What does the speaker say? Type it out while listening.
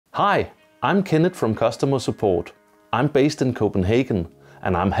Hi, I'm Kenneth from Customer Support. I'm based in Copenhagen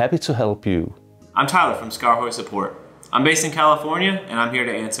and I'm happy to help you. I'm Tyler from SKAARHOJ Support. I'm based in California and I'm here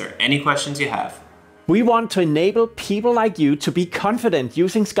to answer any questions you have. We want to enable people like you to be confident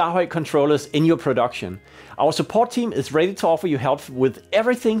using SKAARHOJ controllers in your production. Our support team is ready to offer you help with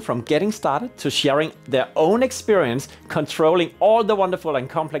everything from getting started to sharing their own experience controlling all the wonderful and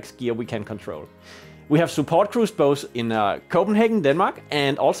complex gear we can control. We have support crews both in Copenhagen, Denmark,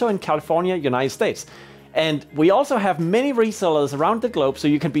 and also in California, United States. And we also have many resellers around the globe, so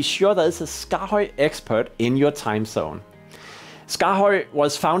you can be sure there is a SKAARHOJ expert in your time zone. SKAARHOJ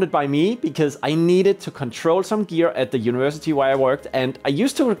was founded by me because I needed to control some gear at the university where I worked, and I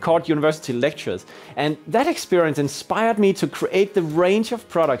used to record university lectures. And that experience inspired me to create the range of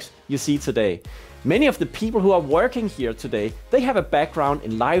products you see today. Many of the people who are working here today, they have a background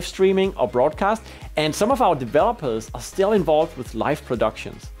in live streaming or broadcast, and some of our developers are still involved with live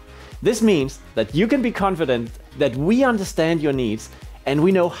productions. This means that you can be confident that we understand your needs and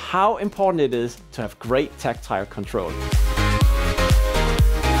we know how important it is to have great tactile control.